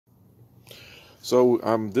So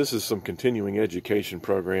this is some continuing education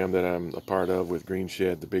program that I'm a part of with Green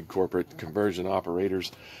Shed, the big corporate conversion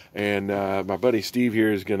operators. And my buddy Steve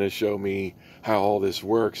here is going to show me how all this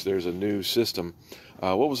works. There's a new system.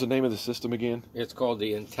 What was the name of the system again? It's called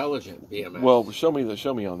the Intelligent BMS. Well, show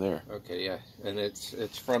me on there. Okay, yeah, and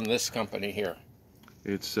it's from this company here.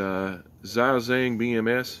 It's Ziozang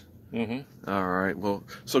Bms. Mm-hmm. All right. Well,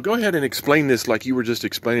 so go ahead and explain this like you were just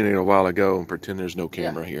explaining it a while ago, and pretend there's no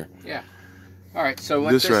camera here. Yeah. All right, so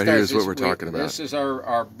what this right here is what we're talking about. This is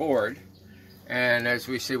our board, and as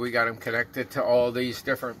we see, we got them connected to all these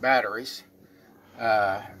different batteries.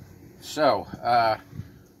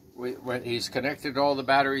 When he's connected to all the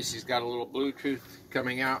batteries, he's got a little Bluetooth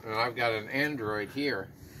coming out, and I've got an Android here.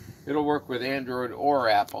 It'll work with Android or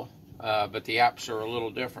Apple, but the apps are a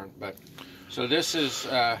little different. But so this is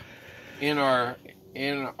in our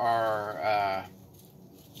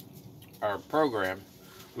program.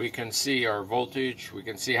 We can see our voltage, we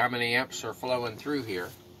can see how many amps are flowing through here.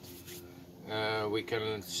 We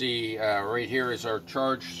can see right here is our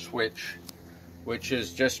charge switch, which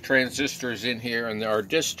is just transistors in here, and our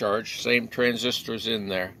discharge, same transistors in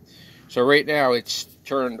there. So right now it's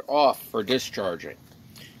turned off for discharging.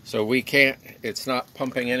 So it's not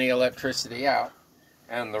pumping any electricity out.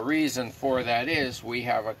 And the reason for that is we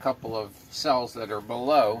have a couple of cells that are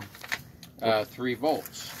below 3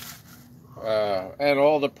 volts. And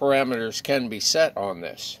all the parameters can be set on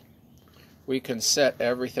this. We can set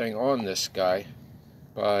everything on this guy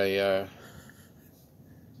by,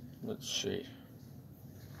 let's see.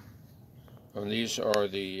 And these are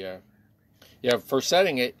the, for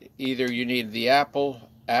setting it, either you need the Apple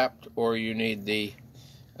app or you need the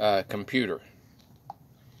computer.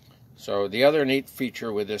 So the other neat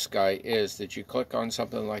feature with this guy is that you click on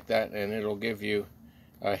something like that and it'll give you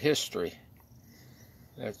a history.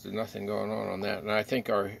 There's nothing going on that, and I think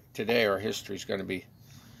today our history is going to be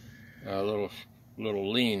a little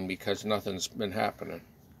lean because nothing's been happening.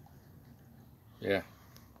 Yeah.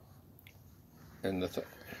 And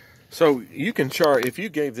so you can chart if you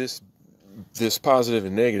gave this positive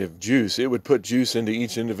and negative juice, it would put juice into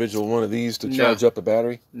each individual one of these to charge up a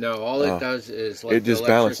battery. No, all it does is let the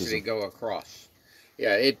electricity go across.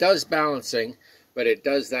 Yeah, it does balancing, but it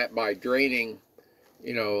does that by draining.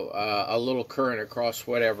 A little current across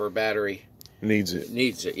whatever battery needs it.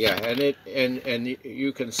 Yeah, and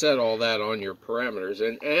you can set all that on your parameters.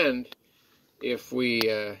 And if we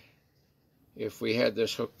had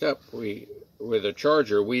this hooked up with a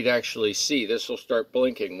charger, we'd actually see this will start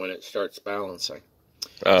blinking when it starts balancing.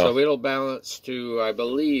 So it'll balance to, I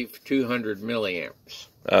believe, 200 milliamps.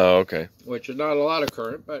 Oh, okay. Which is not a lot of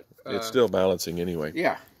current, but it's still balancing anyway.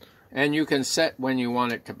 Yeah. And you can set when you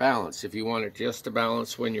want it to balance. If you want it just to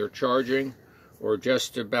balance when you're charging, or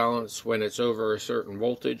just to balance when it's over a certain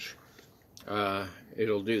voltage,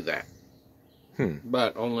 it'll do that.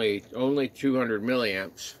 But only 200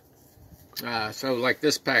 milliamps. So like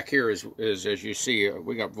this pack here is as you see,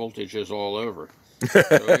 we got voltages all over. So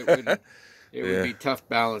it would be tough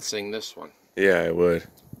balancing this one. Yeah, it would.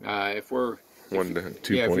 If we're 1 to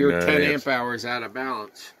 2.9 if you're 10 amps. amp hours out of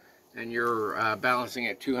balance, and you're balancing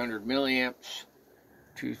at 200 milliamps,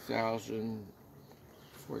 2,000,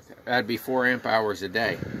 4,000, that'd be 4 amp hours a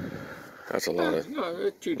day. That's a lot of... No,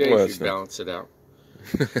 2 days you balance it out.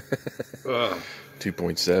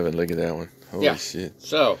 2.7, look at that one. Holy shit.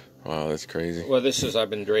 So... Wow, that's crazy. Well, I've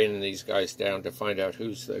been draining these guys down to find out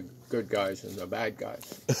who's the good guys and the bad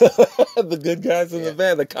guys. The good guys and the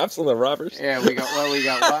bad, the cops and the robbers. Yeah, we got 1,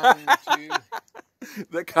 2...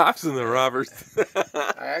 The cops and the robbers.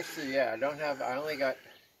 I only got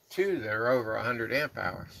 2 that are over 100 amp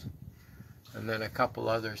hours. And then a couple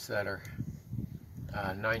others that are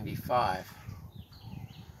 95.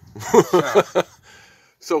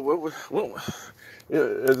 So what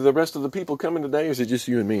are the rest of the people coming today, or is it just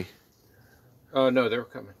you and me? Oh, no, they're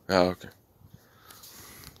coming. Oh, okay.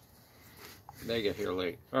 They get here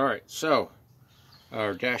late. All right, so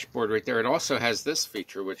our dashboard right there. It also has this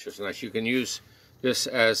feature, which is nice. You can use this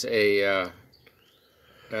as a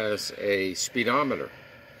speedometer.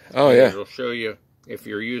 Oh, yeah. It'll show you if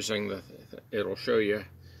you're using it'll show you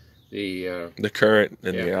the current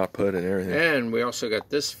and the output and everything. And we also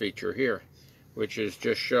got this feature here, which is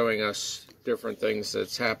just showing us different things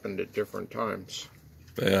that's happened at different times.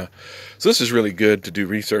 Yeah. So this is really good to do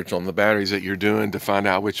research on the batteries that you're doing to find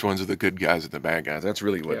out which ones are the good guys and the bad guys. That's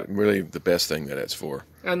really really the best thing that it's for.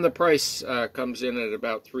 And the price comes in at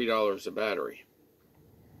about $3 a battery,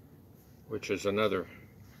 which is another.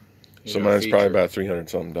 So mine's probably about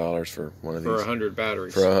 $300-something for one of these. For 100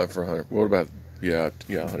 batteries. For 100. What about 100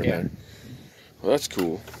 batteries? Well, that's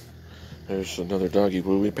cool. There's another doggy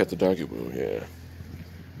woo. We pet the doggy woo, yeah. It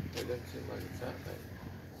doesn't seem like it's that big.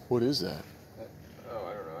 What is that? Oh,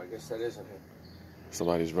 I don't know. I guess that isn't it.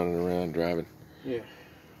 Somebody's running around driving. Yeah.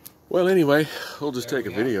 Well, anyway, we'll just There take a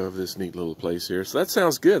we go. video of this neat little place here. So that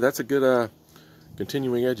sounds good. That's a good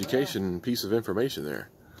continuing education piece of information there.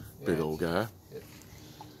 Big Yeah, old guy.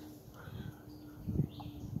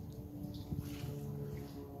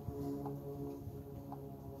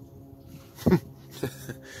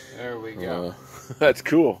 There we go. That's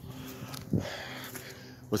cool.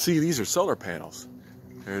 Well, see, these are solar panels.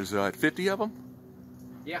 There's 50 of them?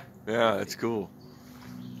 Yeah. Yeah, that's cool.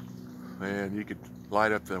 Man, you could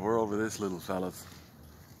light up the world with this little fellas.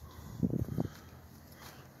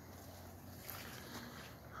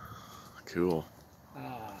 Cool.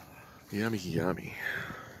 Yummy, yummy.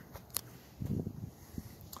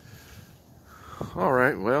 All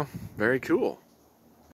right, well, very cool.